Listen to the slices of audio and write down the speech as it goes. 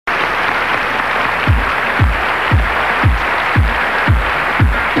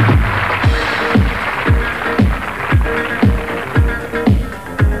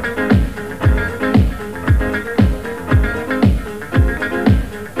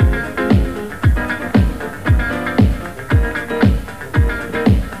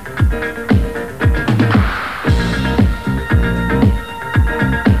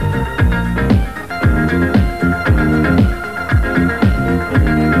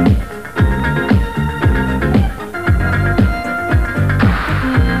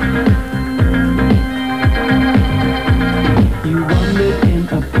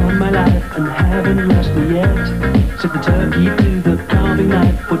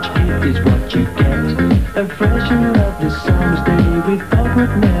what you give is what you get. A fresh and lovely summer's day we thought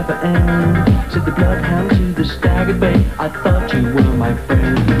would never end. Said the bloodhound to the staggered bay, I thought you were my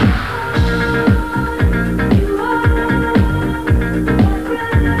friend.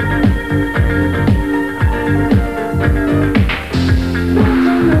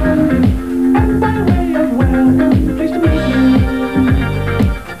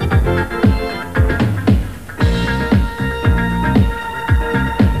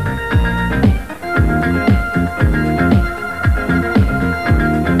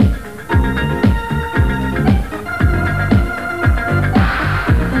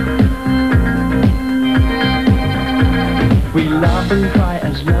 And cry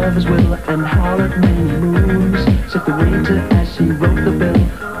as lovers will, and howl at many moons. Said the waiter as he wrote the bill,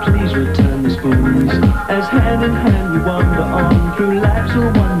 please return the spoons. As hand in hand we wander on through life's a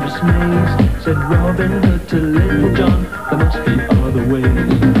wondrous maze, said Robin Hood to live.